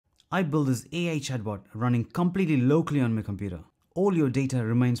I built this AI chatbot running completely locally on my computer. All your data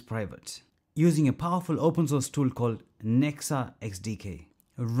remains private. Using a powerful open source tool called Nexa SDK.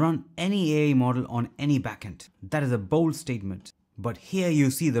 Run any AI model on any backend. That is a bold statement, but here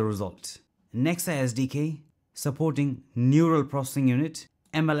you see the result. Nexa SDK supporting neural processing unit,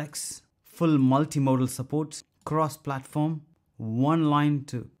 MLX, full multimodal support, cross-platform, one line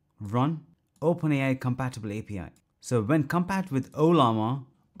to run, OpenAI-compatible API. So when compared with Ollama,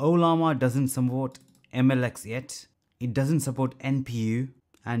 Ollama doesn't support MLX yet, it doesn't support NPU,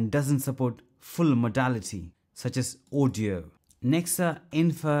 and doesn't support full modality such as audio. Nexa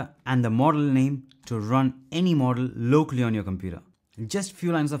infer and the model name to run any model locally on your computer. Just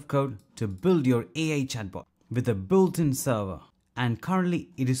few lines of code to build your AI chatbot with a built-in server, and currently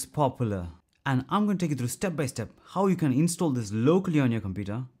it is popular. And I'm going to take you through step by step how you can install this locally on your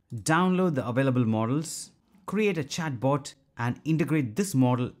computer, download the available models, create a chatbot, and integrate this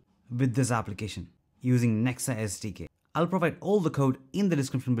model with this application using Nexa SDK. I'll provide all the code in the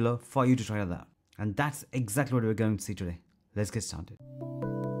description below for you to try it out. And that's exactly what we're going to see today. Let's get started.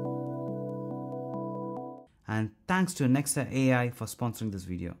 And thanks to Nexa AI for sponsoring this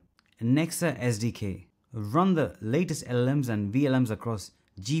video. Nexa SDK. Run the latest LLMs and VLMs across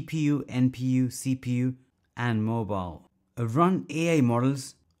GPU, NPU, CPU, and mobile. Run AI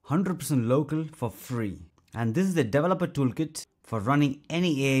models 100% local for free. And this is the developer toolkit for running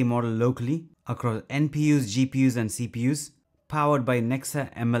any AI model locally across NPUs, GPUs, and CPUs, powered by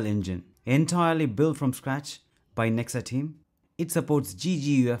Nexa ML engine. Entirely built from scratch by Nexa team. It supports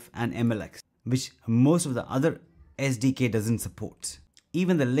GGUF and MLX, which most of the other SDK doesn't support.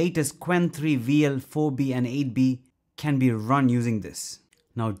 Even the latest Qwen 3 VL 4B and 8B can be run using this.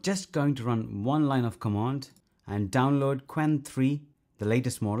 Now just going to run one line of command and download Qwen 3, the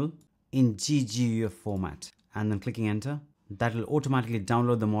latest model, in GGUF format, and then clicking enter. That will automatically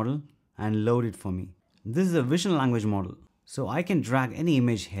download the model and load it for me. This is a vision language model, so I can drag any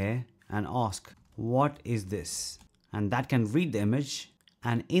image here and ask, what is this? And that can read the image,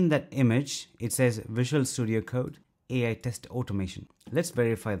 and in that image it says Visual Studio Code AI test automation. Let's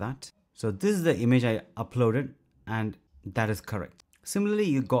verify that. So this is the image I uploaded, and that is correct. Similarly,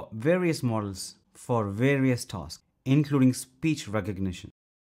 you got various models for various tasks, including speech recognition.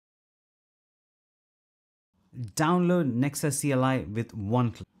 Download Nexa CLI with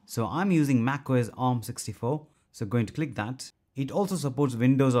one click. So I'm using macOS ARM64, so going to click that. It also supports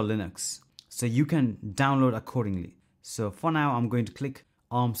Windows or Linux, so you can download accordingly. So for now, I'm going to click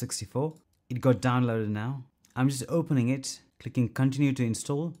ARM64. It got downloaded now. I'm just opening it, clicking continue to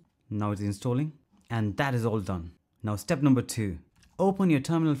install. Now it's installing, and that is all done. Now step number 2, open your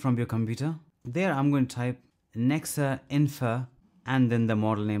terminal from your computer. There I'm going to type Nexa infer and then the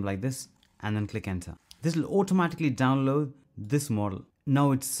model name like this, and then click enter. This will automatically download this model.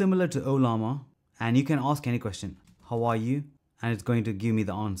 Now it's similar to Ollama, and you can ask any question. How are you? And it's going to give me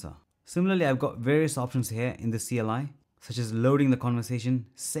the answer. Similarly, I've got various options here in the CLI, such as loading the conversation,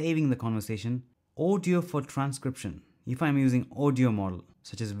 saving the conversation, audio for transcription. If I'm using audio model,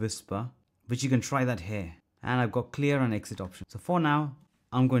 such as Whisper, which you can try that here. And I've got clear and exit option. So for now,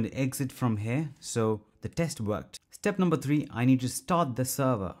 I'm going to exit from here. So the test worked. Step number 3, I need to start the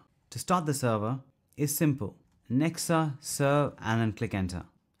server. To start the server is simple. Nexa serve and then click enter.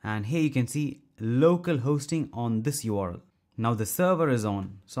 And here you can see local hosting on this URL. Now the server is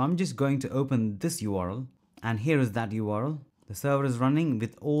on, so I'm just going to open this URL, and here is that URL. The server is running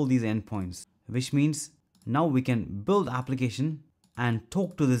with all these endpoints, which means now we can build application and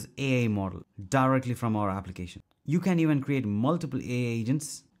talk to this AI model directly from our application. You can even create multiple AI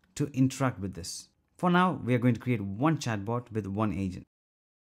agents to interact with this. For now, we are going to create one chatbot with one agent.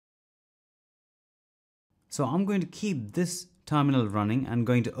 So I'm going to keep this terminal running and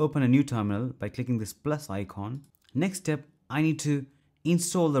going to open a new terminal by clicking this plus icon. Next step, I need to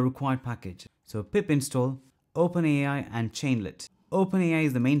install the required package. So pip install OpenAI and Chainlit. OpenAI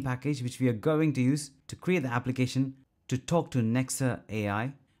is the main package which we are going to use to create the application to talk to Nexa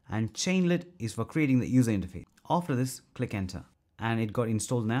AI, and Chainlit is for creating the user interface. After this, click enter, and it got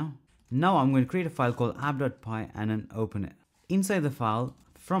installed now. Now I'm going to create a file called app.py and then open it. Inside the file,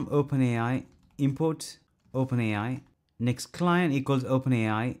 from OpenAI, import OpenAI, next client equals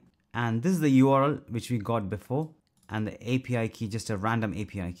OpenAI, and this is the URL which we got before, and the API key, just a random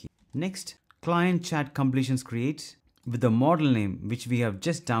API key. Next, client chat completions create with the model name which we have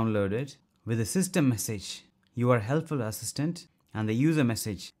just downloaded, with the system message, you are helpful assistant, and the user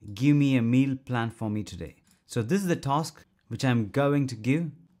message, give me a meal plan for me today. So this is the task which I'm going to give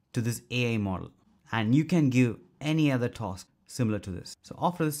to this AI model, and you can give any other task similar to this. So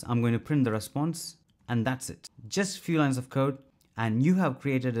after this, I'm going to print the response, and that's it. Just few lines of code and you have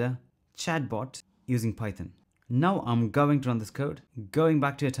created a chatbot using Python. Now I'm going to run this code. Going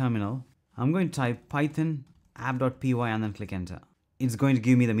back to your terminal, I'm going to type python app.py and then click enter. It's going to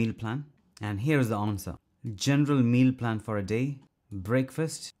give me the meal plan, and here is the answer. General meal plan for a day,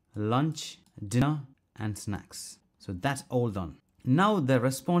 breakfast, lunch, dinner, and snacks. So that's all done. Now the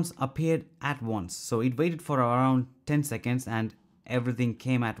response appeared at once. So it waited for around 10 seconds and everything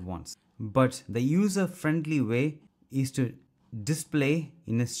came at once. But the user-friendly way is to display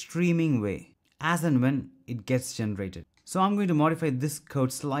in a streaming way as and when it gets generated. So I'm going to modify this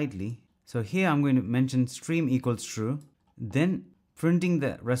code slightly. So here I'm going to mention stream equals true, then printing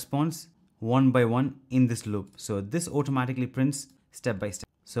the response one by one in this loop. So this automatically prints step by step.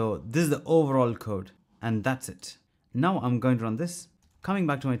 So this is the overall code, and that's it. Now I'm going to run this. Coming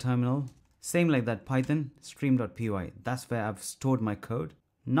back to my terminal, same like that, python stream.py. That's where I've stored my code.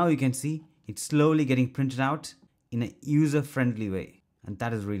 Now you can see it's slowly getting printed out in a user-friendly way, and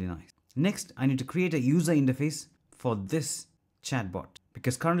that is really nice. Next, I need to create a user interface for this chatbot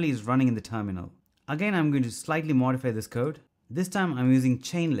because currently it's running in the terminal. Again, I'm going to slightly modify this code. This time I'm using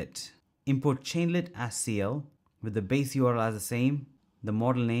Chainlit. Import Chainlit as CL with the base URL as the same, the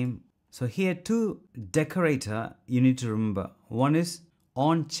model name. So here two decorator you need to remember. One is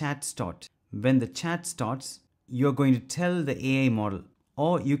on chat start. When the chat starts, you're going to tell the AI model,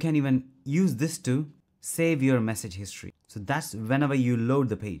 or you can even use this to save your message history. So that's whenever you load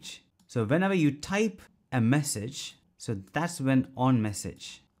the page. So whenever you type a message, so that's when on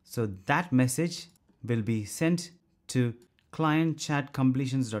message. So that message will be sent to client chat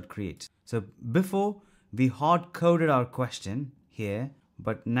completions.create. So before we hard coded our question here,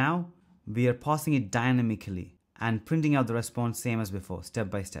 but now we are passing it dynamically and printing out the response same as before, step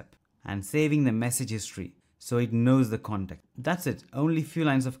by step, and saving the message history so it knows the context. That's it. Only few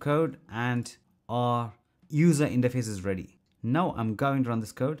lines of code and our user interface is ready. Now I'm going to run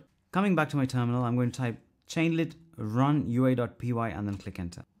this code. Coming back to my terminal, I'm going to type chainlit run ui.py and then click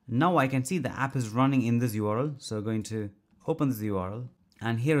enter. Now I can see the app is running in this URL. So I'm going to open this URL,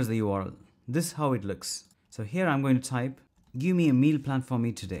 and here is the URL. This is how it looks. So here I'm going to type, give me a meal plan for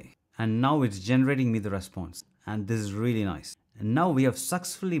me today. And now it's generating me the response. And this is really nice. And now we have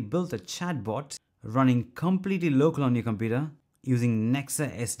successfully built a chatbot running completely local on your computer using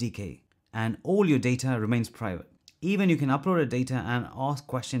Nexa SDK. And all your data remains private. Even you can upload a data and ask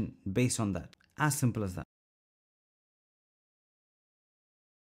questions based on that. As simple as that.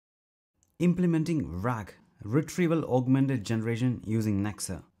 Implementing RAG, Retrieval Augmented Generation using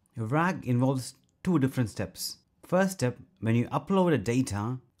Nexa. RAG involves two different steps. First step, when you upload a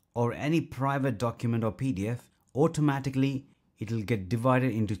data or any private document or PDF, automatically it will get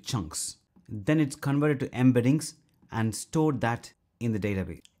divided into chunks. Then it's converted to embeddings and stored that in the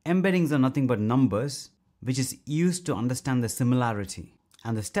database. Embeddings are nothing but numbers which is used to understand the similarity.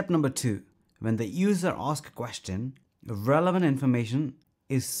 And the step number 2, when the user asks a question, relevant information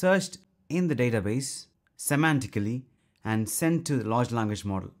is searched in the database semantically and sent to the large language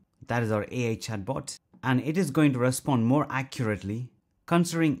model. That is our AI chatbot, and it is going to respond more accurately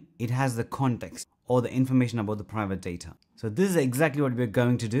considering it has the context or the information about the private data. So this is exactly what we're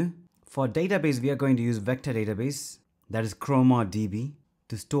going to do. For database, we are going to use vector database, that is ChromaDB,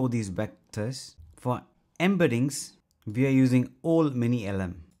 to store these vectors. For embeddings, we are using all mini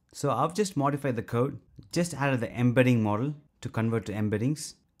LM. So I've just modified the code, just added the embedding model to convert to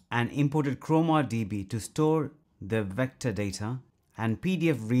embeddings, and imported ChromaDB to store the vector data, and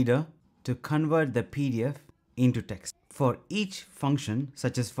PDF reader to convert the PDF into text. For each function,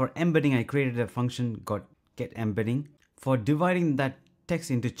 such as for embedding, I created a function called getEmbedding. For dividing that text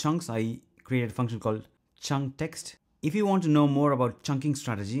into chunks, I created a function called chunkText. If you want to know more about chunking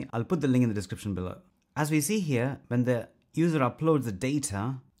strategy, I'll put the link in the description below. As we see here, when the user uploads the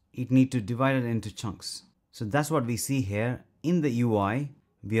data, it needs to divide it into chunks. So that's what we see here. In the UI,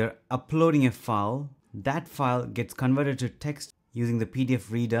 we are uploading a file. That file gets converted to text using the PDF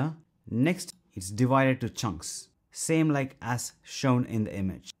reader. Next, it's divided to chunks, same like as shown in the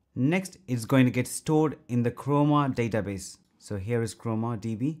image. Next, it's going to get stored in the Chroma database. So here is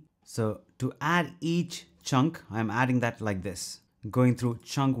ChromaDB. So to add each chunk, I'm adding that like this, going through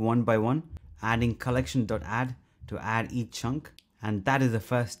chunk one by one, adding collection.add to add each chunk. And that is the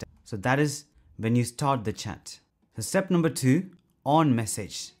first step. So that is when you start the chat. So step number 2, on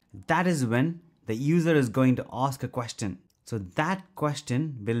message. That is when the user is going to ask a question. So that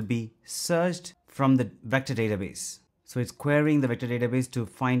question will be searched from the vector database. So it's querying the vector database to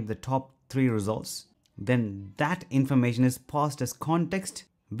find the top 3 results. Then that information is passed as context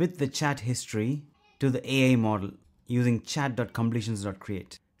with the chat history to the AI model using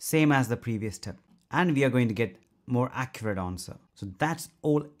chat.completions.create. Same as the previous step. And we are going to get more accurate answer. So that's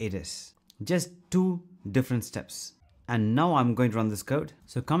all it is. Just 2 different steps. And now I'm going to run this code.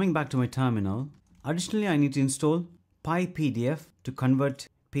 So coming back to my terminal, additionally I need to install PyPDF to convert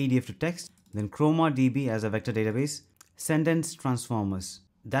PDF to text, then ChromaDB as a vector database, sentence transformers,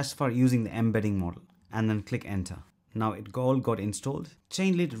 that's for using the embedding model, and then click enter. Now it all got installed.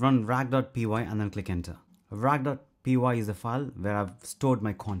 Chainlit run rag.py and then click enter. Rag.py is the file where I've stored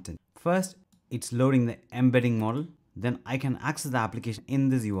my content. First, it's loading the embedding model, then I can access the application in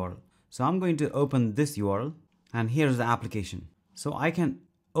this URL. So I'm going to open this URL, and here's the application. So I can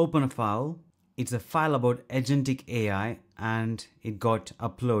open a file. It's a file about agentic AI, and it got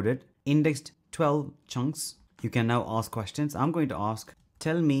uploaded, indexed 12 chunks. You can now ask questions. I'm going to ask,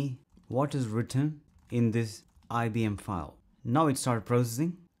 tell me what is written in this IBM file. Now it started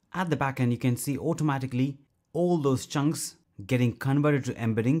processing. At the back end, you can see automatically all those chunks getting converted to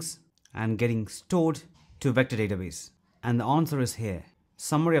embeddings and getting stored to vector database. And the answer is here.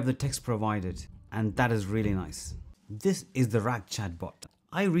 Summary of the text provided. And that is really nice. This is the RAG Chatbot.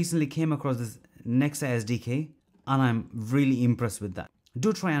 I recently came across this Nexa SDK and I'm really impressed with that.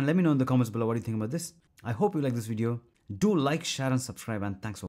 Do try and let me know in the comments below what you think about this. I hope you like this video. Do like, share and subscribe, and thanks for watching.